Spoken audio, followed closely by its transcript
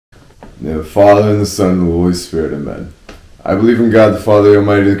In the name of the Father, and the Son, and the Holy Spirit. Amen. I believe in God the Father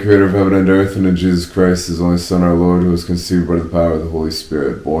Almighty, the Creator of heaven and earth, and in Jesus Christ, His only Son, our Lord, who was conceived by the power of the Holy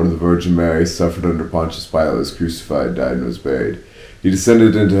Spirit, born of the Virgin Mary, suffered under Pontius Pilate, was crucified, died, and was buried. He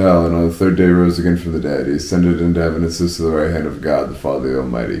descended into hell, and on the third day rose again from the dead. He ascended into heaven and sits at the right hand of God the Father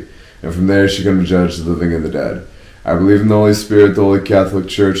Almighty. And from there shall come to judge the living and the dead. I believe in the Holy Spirit, the Holy Catholic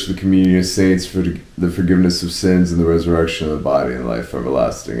Church, the communion of saints, for the forgiveness of sins, and the resurrection of the body, and life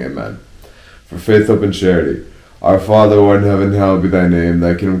everlasting. Amen. For faith, hope, and charity. Our Father, who art in heaven, hallowed be thy name.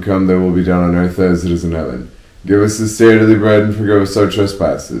 Thy kingdom come, thy will be done on earth as it is in heaven. Give us this day our daily bread, and forgive us our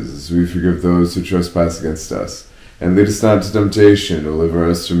trespasses, as we forgive those who trespass against us. And lead us not into temptation, and deliver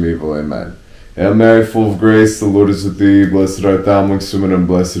us from evil. Amen. Hail Mary, full of grace, the Lord is with thee. Blessed art thou amongst women, and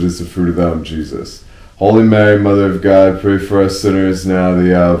blessed is the fruit of thy womb, Jesus. Holy Mary, Mother of God, pray for us sinners, now and at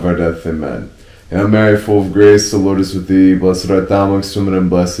the hour of our death. Amen. Hail Mary, full of grace, the Lord is with thee. Blessed art thou amongst women, and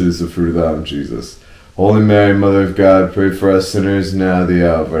blessed is the fruit of thy womb, Jesus. Holy Mary, Mother of God, pray for us sinners, now and at the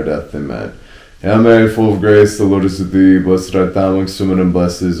hour of our death. Amen. Hail Mary, full of grace, the Lord is with thee. Blessed art thou amongst women, and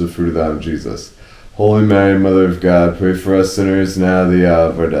blessed is the fruit of thy womb, Jesus. Holy Mary, Mother of God, pray for us sinners, now and at the hour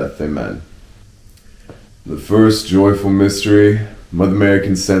of our death. Amen. The first joyful mystery, Mother Mary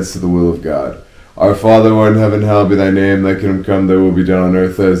consents to the will of God. Our Father, who art in heaven, hallowed be thy name. Thy kingdom come, thy will be done on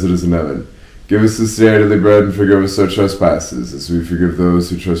earth as it is in heaven. Give us this day our daily bread, and forgive us our trespasses, as we forgive those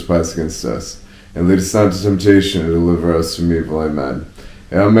who trespass against us. And lead us not into temptation, and deliver us from evil. Amen.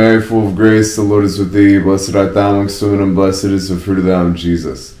 Hail Mary, full of grace, the Lord is with thee. Blessed art thou amongst women, and blessed is the fruit of thy womb,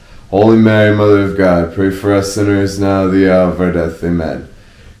 Jesus. Holy Mary, Mother of God, pray for us sinners, now and at the hour of our death. Amen.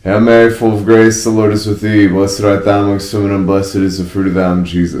 Hail Mary, full of grace, the Lord is with thee. Blessed art thou amongst women, and blessed is the fruit of thy womb,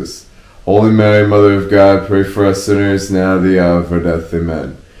 Jesus. Holy Mary, Mother of God, pray for us sinners, now and at the hour of our death.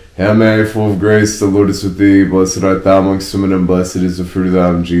 Amen. Hail Mary, full of grace, the Lord is with thee. Blessed art thou amongst women, and blessed is the fruit of thy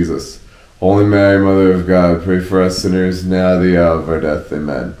womb, Jesus. Holy Mary, Mother of God, pray for us sinners, now and at the hour of our death.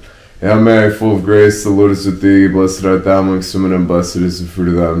 Amen. Hail Mary, full of grace, the Lord is with thee. Blessed art thou amongst women, and blessed is the fruit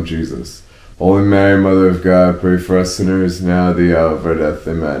of thy womb, Jesus. Holy Mary, Mother of God, pray for us sinners, now and at the hour of our death.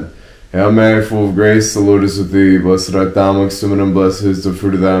 Amen. Hail Mary, full of grace, the Lord is with thee. Blessed art thou amongst women, and blessed is the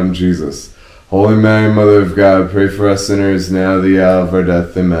fruit of thy womb, Jesus. Holy Mary, Mother of God, pray for us sinners, now and at the hour of our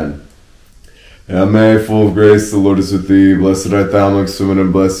death. Amen. Hail Mary, full of grace, the Lord is with thee. Blessed art thou amongst women,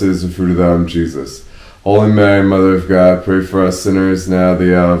 and blessed is the fruit of thy womb, Jesus. Holy Mary, Mother of God, pray for us sinners, now and at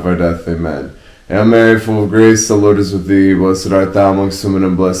the hour of our death. Amen. Hail Mary, full of grace, the Lord is with thee. Blessed art thou amongst women,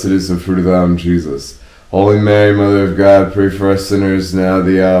 and blessed is the fruit of thy womb, Jesus. Holy Mary, Mother of God, pray for us sinners, now and at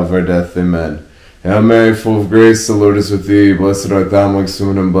the hour of our death. Amen. Hail Mary, full of grace, the Lord is with thee. Blessed art thou amongst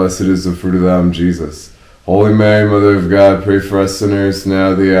women, and blessed is the fruit of thy womb, Jesus. Holy Mary, Mother of God, pray for us sinners,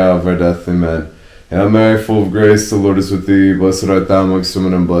 now and at the hour of our death. Amen. Hail Mary, full of grace, the Lord is with thee. Blessed art thou amongst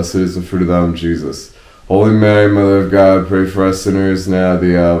women, and blessed is the fruit of thy womb, Jesus. Holy Mary, Mother of God, pray for us sinners, now and at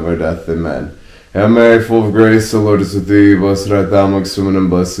the hour of our death. Amen. Hail Mary, full of grace, the Lord is with thee. Blessed art thou amongst women, and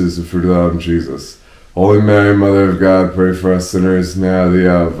blessed is the fruit of thy womb, Jesus. Holy Mary, Mother of God, pray for us sinners, now and at the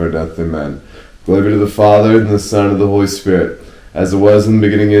hour of our death. Amen. Glory be to the Father, and the Son, and the Holy Spirit, as it was in the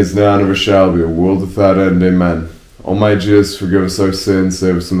beginning, is now, and ever shall be, a world without end. Amen. O my Jesus, forgive us our sins,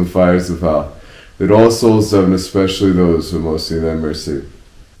 save us from the fires of hell. Lead all souls to heaven, especially those who most need thy mercy.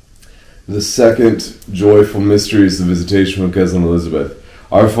 The second joyful mystery is the visitation of cousin Elizabeth.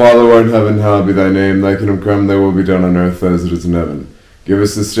 Our Father, who art in heaven, hallowed be thy name. Thy kingdom come, thy will be done on earth as it is in heaven. Give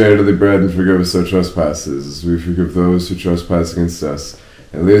us this day our daily bread, and forgive us our trespasses, as we forgive those who trespass against us.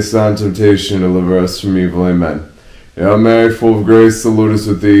 And lead us not into temptation, and deliver us from evil. Amen. Hail Mary, full of grace, the Lord is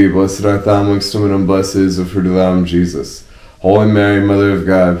with thee. Blessed art thou amongst women, and blessed is the fruit of thy womb, Jesus. Holy Mary, Mother of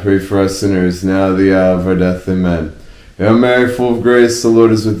God, pray for us sinners, now and at the hour of our death. Amen. Hail Mary, full of grace, the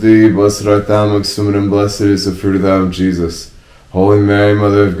Lord is with thee. Blessed art thou amongst women, and blessed is the fruit of thy womb, Jesus. Holy Mary,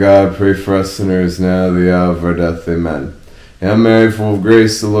 Mother of God, pray for us sinners, now and at the hour of our death. Amen. Hail Mary, full of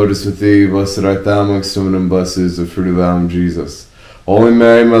grace, the Lord is with thee. Blessed art thou amongst women, and blessed is the fruit of thy womb, Jesus. Holy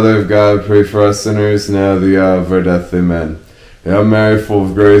Mary, Mother of God, pray for us sinners, now and at the hour of our death. Amen. Hail Mary, full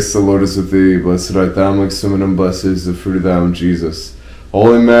of grace, the Lord is with thee. Blessed art thou amongst women, and blessed is the fruit of thy womb, Jesus.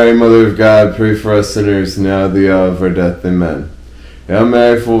 Holy Mary, Mother of God, pray for us sinners, now and at the hour of our death. Amen. Hail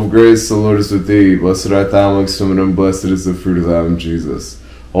Mary, full of grace, the Lord is with thee. Blessed art thou amongst women, and blessed is the fruit of thy womb, Jesus.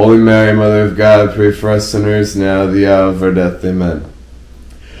 Holy Mary, Mother of God, pray for us sinners, now and at the hour of our death. Amen.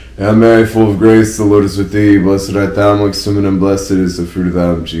 Hail Mary, full of grace, the Lord is with thee. Blessed art thou amongst women, and blessed is the fruit of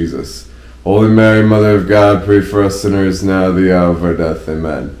thy womb, Jesus. Holy Mary, Mother of God, pray for us sinners, now and at the hour of our death.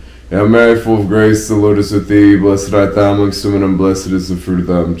 Amen. Hail Mary, full of grace, the Lord is with thee. Blessed art thou amongst women, and blessed is the fruit of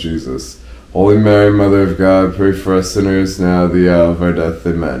thy womb, Jesus. Holy Mary, Mother of God, pray for us sinners, now and at the hour of our death.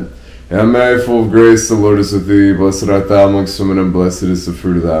 Amen. Hail Mary, full of grace, the Lord is with thee. Blessed art thou amongst women, and blessed is the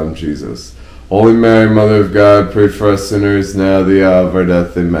fruit of thy womb, Jesus. Holy Mary, Mother of God, pray for us sinners, now at the hour of our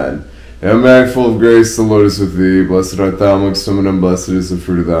death. Amen. Hail Mary, full of grace, the Lord is with thee. Blessed art thou amongst women, and blessed is the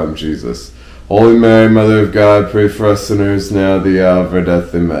fruit of thy womb, Jesus. Holy Mary, Mother of God, pray for us sinners, now at the hour of our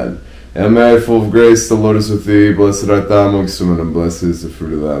death. Amen. Hail Mary, full of grace, the Lord is with thee. Blessed art thou amongst women, and blessed is the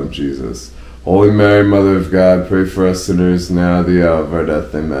fruit of thy womb, Jesus. Holy Mary, Mother of God, pray for us sinners, now at the hour of our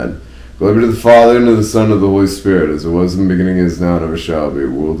death. Amen. Glory be to the Father, and to the Son, and to the Holy Spirit, as it was in the beginning, is now, and ever shall be,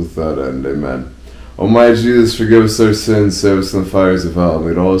 world without end. Amen. O my Jesus, forgive us our sins, save us from the fires of hell, and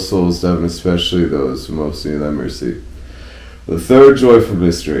lead all souls to heaven, especially those who most need thy mercy. The third joyful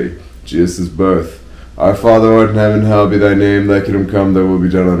mystery, Jesus' birth. Our Father, who art in heaven, hallowed be thy name. Thy kingdom come, thy will be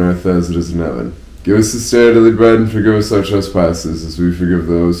done on earth as it is in heaven. Give us this day our daily bread, and forgive us our trespasses, as we forgive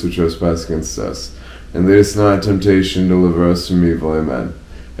those who trespass against us. And lead us not into temptation, deliver us from evil. Amen.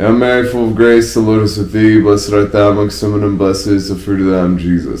 Hail Mary, full of grace, the Lord is with thee. Blessed art thou amongst women, and blessed is the fruit of thy womb,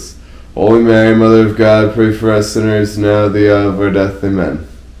 Jesus. Holy Mary, Mother of God, pray for us sinners, now at the hour of our death. Amen.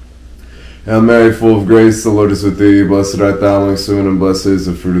 Hail Mary, full of grace, the Lord is with thee. Blessed art thou amongst women, and blessed is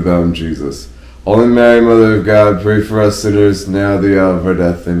the fruit of thy womb, Jesus. Holy Mary, Mother of God, pray for us sinners, now at the hour of our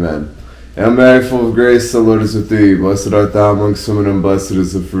death. Amen. Hail Mary, full of grace, the Lord is with thee. Blessed art thou amongst women, and blessed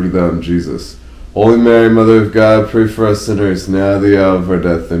is the fruit of thy womb, Jesus. Holy Mary, Mother of God, pray for us sinners, now at the hour of our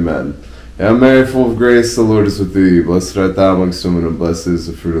death. Amen. Hail Mary, full of grace, the Lord is with thee. Blessed art thou amongst women, and blessed is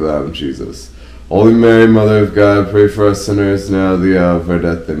the fruit of thy womb, Jesus. Holy Mary, Mother of God, pray for us sinners, now at the hour of our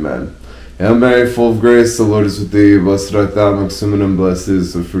death. Amen. Hail Mary, full of grace, the Lord is with thee. Blessed art thou amongst women, and blessed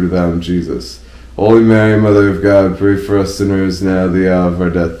is the fruit of thy womb, Jesus. Holy Mary, Mother of God, pray for us sinners, now at the hour of our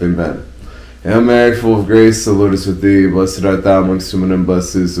death. Amen. Hail Mary, full of grace, the Lord is with thee. Blessed art thou amongst women, and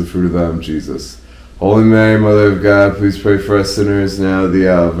blessed is the fruit of thy womb, Jesus. Holy Mary, Mother of God, please pray for us sinners, now at the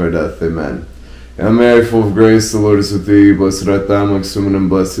hour of our death. Amen. Hail Mary, full of grace, the Lord is with thee. Blessed art thou amongst women, and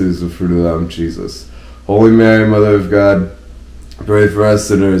blessed is the fruit of thy womb, Jesus. Holy Mary, Mother of God, pray for us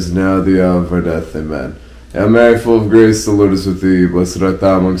sinners, now at the hour of our death. Amen. Hail Mary, full of grace, the Lord is with thee. Blessed art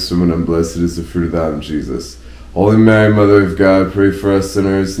thou amongst women, and blessed is the fruit of thy womb, Jesus. Holy Mary, Mother of God, pray for us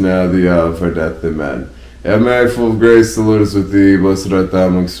sinners, now at the hour of our death. Amen. Hail Mary, full of grace, the Lord is with thee. Blessed art thou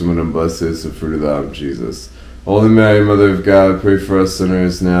amongst women, and blessed is the fruit of thy womb, Jesus. Holy Mary, Mother of God, pray for us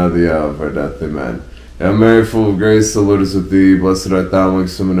sinners, now at the hour of our death. Amen. Hail Mary, full of grace, the Lord is with thee. Blessed art thou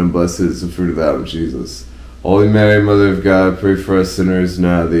amongst women, and blessed is the fruit of thy womb, Jesus. Holy Mary, Mother of God, pray for us sinners,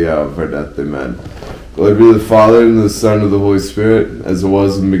 now at the hour of our death. Amen. Glory be to the Father, and to the Son, and to the Holy Spirit, as it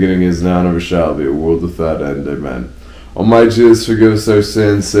was in the beginning, is now, and ever shall be, a world without end. Amen. O my Jesus, forgive us our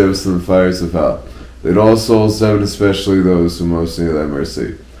sins, save us from the fires of hell. Lead all souls to heaven, especially those who most need thy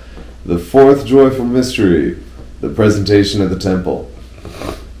mercy. The fourth joyful mystery, the presentation at the temple.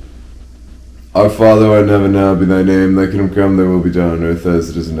 Our Father, who art in heaven, hallowed be thy name. Thy kingdom come, thy will be done on earth as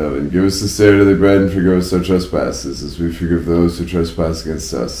it is in heaven. Give us this day our daily bread, and forgive us our trespasses, as we forgive those who trespass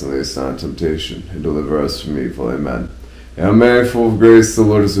against us. And lead us not into temptation, and deliver us from evil. Amen. Hail Mary, full of grace, the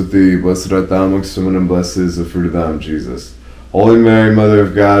Lord is with thee. Blessed art thou amongst women, and blessed is the fruit of thy womb, Jesus. Holy Mary, Mother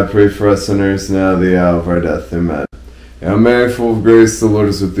of God, pray for us sinners, now at the hour of our death. Amen. Hail Mary, full of grace, the Lord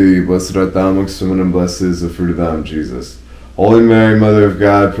is with thee. Blessed art thou amongst women, and blessed is the fruit of thy womb, Jesus. Holy Mary, Mother of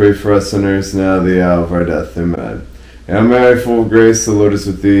God, pray for us sinners, now at the hour of our death. Amen. Hail Mary, full of grace, the Lord is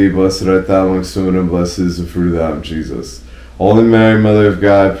with thee. Blessed art thou amongst women, and blessed is the fruit of thy womb, Jesus. Holy Mary, Mother of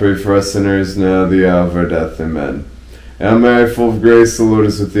God, pray for us sinners, now at the hour of our death. Amen. Hail Mary, full of grace, the Lord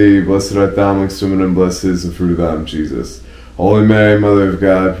is with thee. Blessed art thou amongst women, and blessed is the fruit of thy womb, Jesus. Holy Mary, Mother of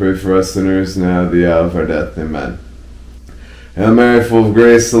God, pray for us sinners, now at the hour of our death. Amen. Hail Mary, full of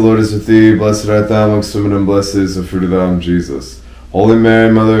grace, the Lord is with thee. Blessed art thou amongst women, and blessed is the fruit of thy womb, Jesus. Holy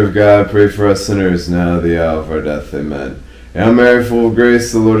Mary, Mother of God, pray for us sinners, now at the hour of our death. Amen. Hail Mary, full of grace, the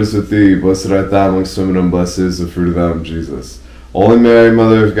Lord is with thee. Blessed art thou amongst women, and blessed is the fruit of thy womb, Jesus. Holy Mary,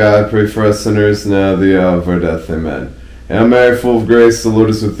 Mother of God, pray for us sinners, now at the hour of our death. Amen. Hail Mary, full of grace, the Lord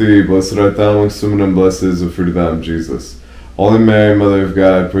is with thee. Blessed art thou amongst women, and blessed is the fruit of thy womb, Jesus. Holy Mary, Mother of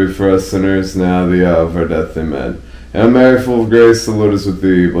God, pray for us sinners, now at the hour of our death. Amen. Hail Mary, full of grace, the Lord is with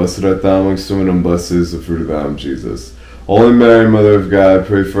thee. Blessed art thou amongst women, and blessed is the fruit of thy womb, Jesus. Holy Mary, Mother of God,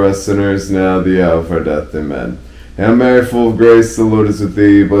 pray for us sinners, now at the hour of our death. Amen. Hail Mary, full of grace, the Lord is with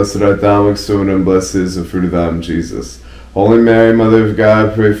thee. Blessed art thou amongst women, and blessed is the fruit of thy womb, Jesus. Holy Mary, Mother of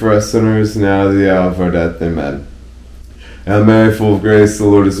God, pray for us sinners, now at the hour of our death. Amen. Hail Mary, full of grace, the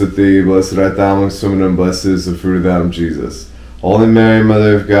Lord is with thee. Blessed art thou amongst women, and blessed is the fruit of thy womb, Jesus. Holy Mary,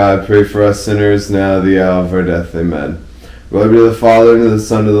 Mother of God, pray for us sinners, now at the hour of our death. Amen. Glory be to the Father, and to the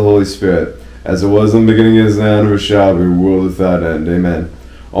Son, and to the Holy Spirit, as it was in the beginning, is now, and ever shall be, world without end. Amen.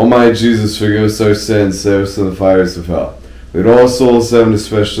 Almighty Jesus, forgive us our sins, save us from the fires of hell. Lead all souls to heaven,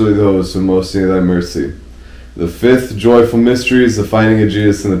 especially those who most need thy mercy. The fifth joyful mystery is the finding of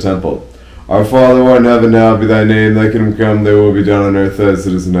Jesus in the temple. Our Father, who art in heaven, hallowed be thy name. Thy kingdom come, thy will be done on earth as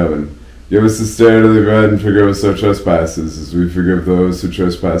it is in heaven. Give us this day our daily bread, and forgive us our trespasses, as we forgive those who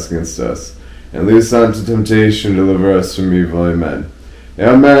trespass against us. And lead us not into temptation, deliver us from evil. Amen.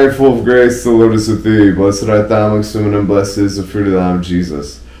 Hail Mary, full of grace, the Lord is with thee. Blessed art thou amongst women, and blessed is the fruit of thy womb,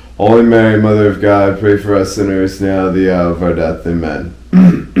 Jesus. Holy Mary, Mother of God, pray for us sinners, now at the hour of our death. Amen.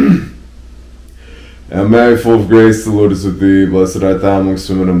 Hail Mary, full of grace, the Lord is with thee. Blessed art thou amongst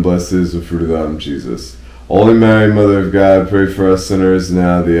women, and blessed is the fruit of thy womb, Jesus. Holy Mary, Mother of God, pray for us sinners,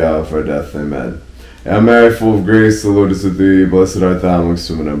 now at the hour of our death. Amen. Hail Mary, full of grace, the Lord is with thee. Blessed art thou amongst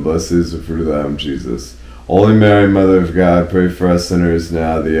women, and blessed is the fruit of thy womb, Jesus. Holy Mary, Mother of God, pray for us sinners,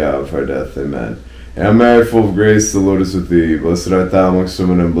 now at the hour of our death. Amen. Hail Mary, full of grace, the Lord is with thee. Blessed art thou amongst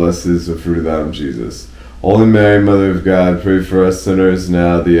women, and blessed is the fruit of thy womb, Jesus. Holy Mary, Mother of God, pray for us sinners,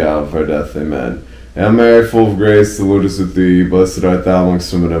 now at the hour of our death. Amen. Hail Mary, full of grace, the Lord is with thee. Blessed art thou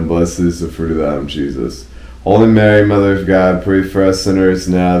amongst women, and blessed is the fruit of thy womb, Jesus. Holy Mary, Mother of God, pray for us sinners,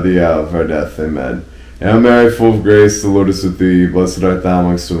 now at the hour of our death. Amen. Hail Mary, full of grace, the Lord is with thee. Blessed art thou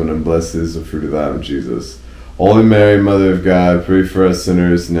amongst women, and blessed is the fruit of thy womb, Jesus. Holy Mary, Mother of God, pray for us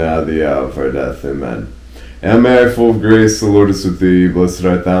sinners, now at the hour of our death. Amen. Hail Mary, full of grace, the Lord is with thee. Blessed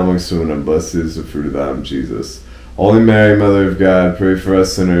art thou amongst women, and blessed is the fruit of thy womb, Jesus. Holy Mary, Mother of God, pray for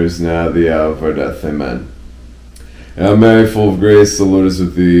us sinners, now at the hour of our death. Amen. Hail Mary, full of grace, the Lord is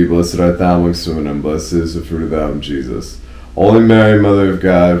with thee. Blessed art thou amongst women, and blessed is the fruit of thy womb, Jesus. Holy Mary, Mother of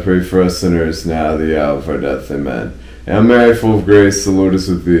God, pray for us sinners, now at the hour of our death. Amen. Hail Mary, full of grace, the Lord is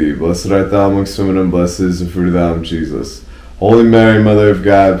with thee. Blessed art thou amongst women, and blessed is the fruit of thy womb, Jesus. Holy Mary, Mother of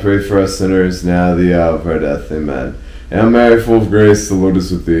God, pray for us sinners, now at the hour of our death. Amen. Hail Mary, full of grace, the Lord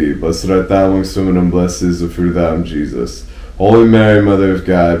is with thee. Blessed art thou amongst women, and blessed is the fruit of thy womb, Jesus. Holy Mary, Mother of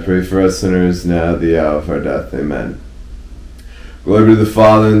God, pray for us sinners, now at the hour of our death. Amen. Glory be to the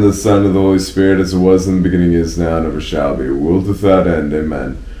Father, and to the Son, and to the Holy Spirit, as it was in the beginning, is now, and ever shall be, world without end.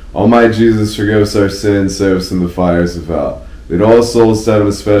 Amen. Almighty Jesus, forgive us our sins, save us from the fires of hell. Lead all souls to heaven,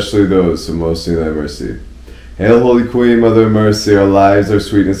 especially those who most need thy mercy. Hail, Holy Queen, Mother of Mercy, our lives, our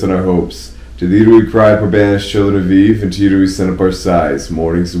sweetness, and our hopes. To thee do we cry, poor banished children of Eve, and to you do we send up our sighs,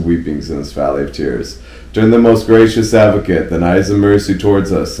 mournings and weepings in this valley of tears. Turn the most gracious Advocate, thine eyes of mercy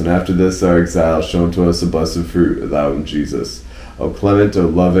towards us, and after this our exile, show unto us the blessed fruit of thy womb, Jesus. O clement, O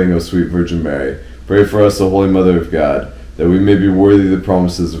loving, O sweet Virgin Mary, pray for us, O Holy Mother of God, that we may be worthy of the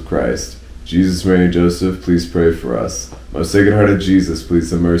promises of Christ. Jesus, Mary, and Joseph, please pray for us. Most Sacred Heart of Jesus,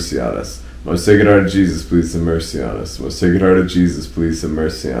 please have mercy on us. Most Sacred Heart of Jesus, please have mercy on us. Most Sacred Heart of Jesus, please have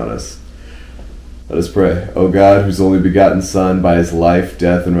mercy on us. Let us pray. O God, whose only begotten Son, by his life,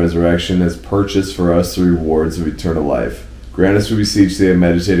 death, and resurrection, has purchased for us the rewards of eternal life, grant us, we beseech thee, in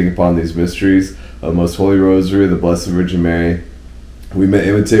meditating upon these mysteries of the most holy rosary of the Blessed Virgin Mary, we may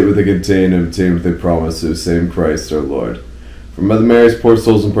imitate what they contain and obtain what they promise through the same Christ our Lord. For Mother Mary's poor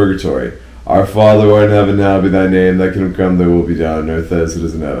souls in purgatory, our Father, who art in heaven, hallowed be thy name. Thy kingdom come, thy will be done on earth as it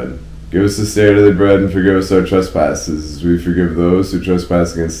is in heaven. Give us this day our daily bread, and forgive us our trespasses, as we forgive those who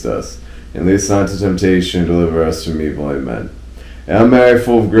trespass against us. And lead us not into temptation, and deliver us from evil. Amen. Hail Mary,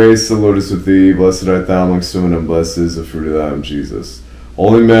 full of grace, the Lord is with thee. Blessed art thou amongst women, and blessed is the fruit of thy womb, Jesus.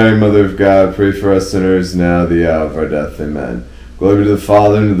 Holy Mary, Mother of God, pray for us sinners, now at the hour of our death. Amen. Glory be to the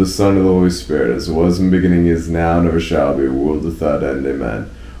Father, and to the Son, and to the Holy Spirit, as it was in the beginning, is now, and ever shall be, world without end. Amen.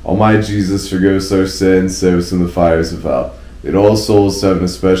 Almighty Jesus, forgive us our sins, save us from the fires of hell. Lead all souls to heaven,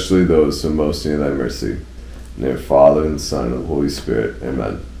 especially those who most need thy mercy. In the name of the Father, and the Son, and the Holy Spirit.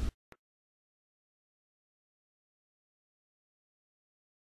 Amen.